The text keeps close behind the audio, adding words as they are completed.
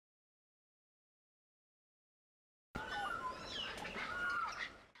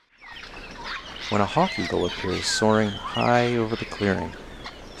When a hawk eagle appears soaring high over the clearing,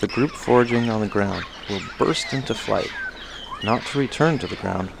 the group foraging on the ground will burst into flight, not to return to the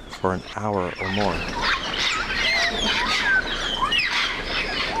ground for an hour or more.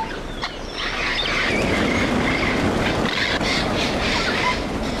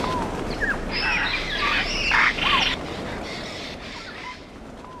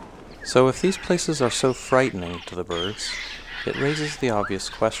 So if these places are so frightening to the birds, it raises the obvious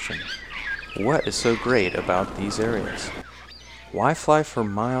question: what is so great about these areas? Why fly for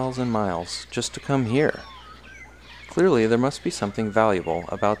miles and miles just to come here? Clearly, there must be something valuable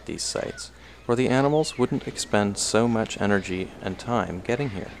about these sites, or the animals wouldn't expend so much energy and time getting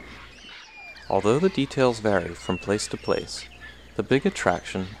here. Although the details vary from place to place, the big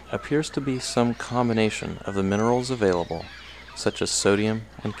attraction appears to be some combination of the minerals available, such as sodium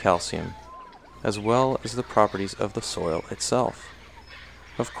and calcium, as well as the properties of the soil itself.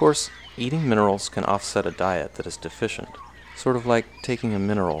 Of course, eating minerals can offset a diet that is deficient, sort of like taking a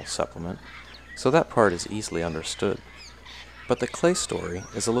mineral supplement, so that part is easily understood. But the clay story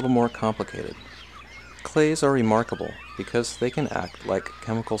is a little more complicated. Clays are remarkable because they can act like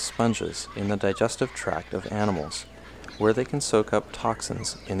chemical sponges in the digestive tract of animals, where they can soak up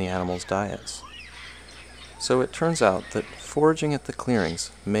toxins in the animals' diets. So it turns out that foraging at the clearings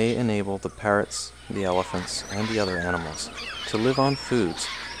may enable the parrots, the elephants, and the other animals to live on foods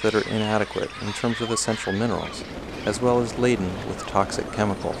that are inadequate in terms of essential minerals, as well as laden with toxic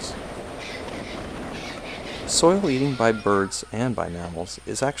chemicals. Soil eating by birds and by mammals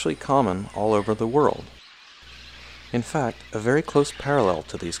is actually common all over the world. In fact, a very close parallel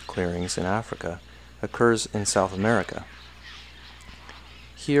to these clearings in Africa occurs in South America.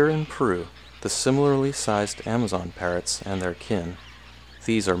 Here in Peru, the similarly sized Amazon parrots and their kin,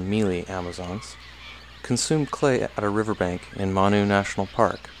 these are mealy Amazons, consume clay at a riverbank in Manu National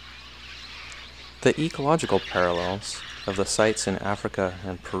Park. The ecological parallels of the sites in Africa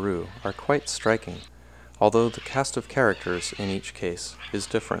and Peru are quite striking, although the cast of characters in each case is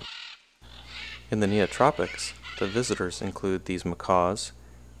different. In the Neotropics, the visitors include these macaws,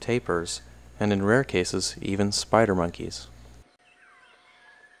 tapirs, and in rare cases even spider monkeys.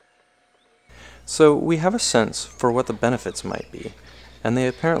 So we have a sense for what the benefits might be, and they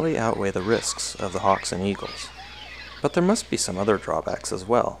apparently outweigh the risks of the hawks and eagles. But there must be some other drawbacks as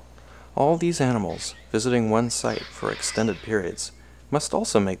well. All these animals visiting one site for extended periods must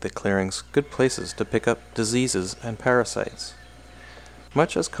also make the clearings good places to pick up diseases and parasites,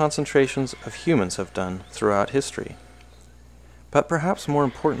 much as concentrations of humans have done throughout history. But perhaps more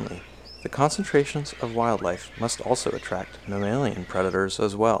importantly, the concentrations of wildlife must also attract mammalian predators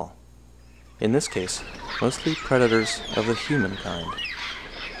as well. In this case, mostly predators of the human kind.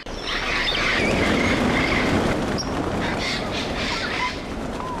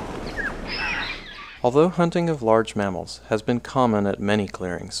 Although hunting of large mammals has been common at many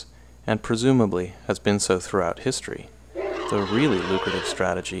clearings, and presumably has been so throughout history, the really lucrative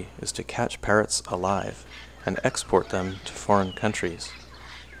strategy is to catch parrots alive and export them to foreign countries.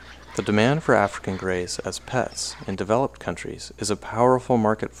 The demand for African greys as pets in developed countries is a powerful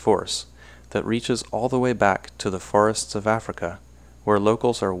market force that reaches all the way back to the forests of Africa, where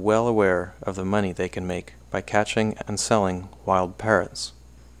locals are well aware of the money they can make by catching and selling wild parrots.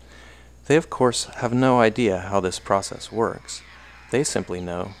 They of course have no idea how this process works. They simply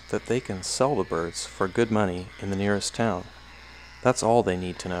know that they can sell the birds for good money in the nearest town. That's all they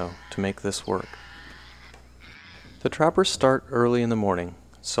need to know to make this work. The trappers start early in the morning,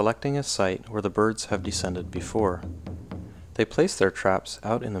 selecting a site where the birds have descended before. They place their traps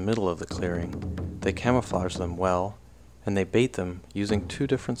out in the middle of the clearing, they camouflage them well, and they bait them using two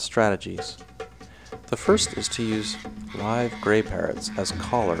different strategies. The first is to use live gray parrots as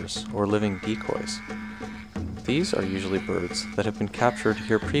callers or living decoys. These are usually birds that have been captured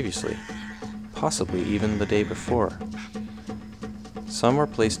here previously, possibly even the day before. Some are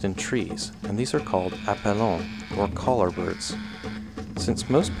placed in trees, and these are called appelons, or caller birds. Since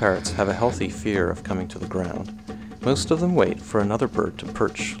most parrots have a healthy fear of coming to the ground, most of them wait for another bird to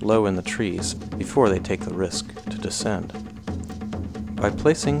perch low in the trees before they take the risk to descend. By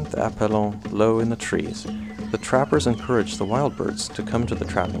placing the appelon low in the trees, the trappers encourage the wild birds to come to the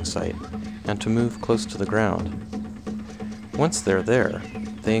trapping site and to move close to the ground. Once they're there,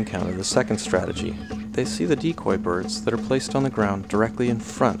 they encounter the second strategy. They see the decoy birds that are placed on the ground directly in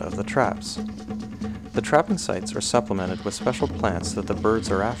front of the traps. The trapping sites are supplemented with special plants that the birds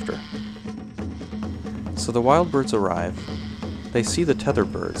are after. So the wild birds arrive, they see the tether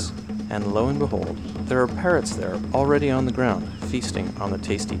birds, and lo and behold, there are parrots there already on the ground, feasting on the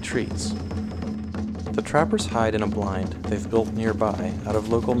tasty treats. The trappers hide in a blind they've built nearby out of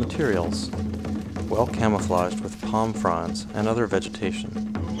local materials. well camouflaged with palm fronds and other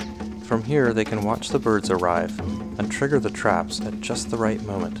vegetation. From here they can watch the birds arrive and trigger the traps at just the right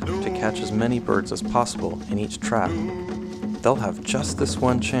moment to catch as many birds as possible in each trap. They'll have just this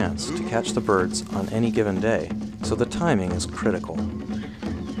one chance to catch the birds on any given day, so the timing is critical.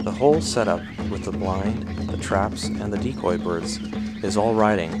 The whole setup with the blind, the traps, and the decoy birds is all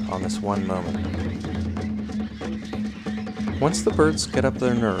riding on this one moment. Once the birds get up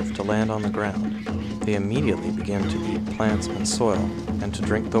their nerve to land on the ground, they immediately begin to eat plants and soil and to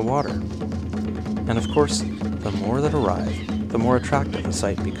drink the water. And of course, the more that arrive, the more attractive the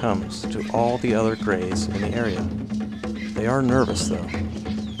sight becomes to all the other greys in the area. They are nervous though.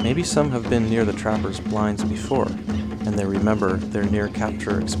 Maybe some have been near the trappers' blinds before, and they remember their near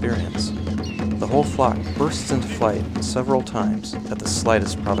capture experience. The whole flock bursts into flight several times at the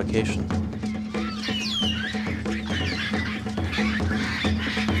slightest provocation.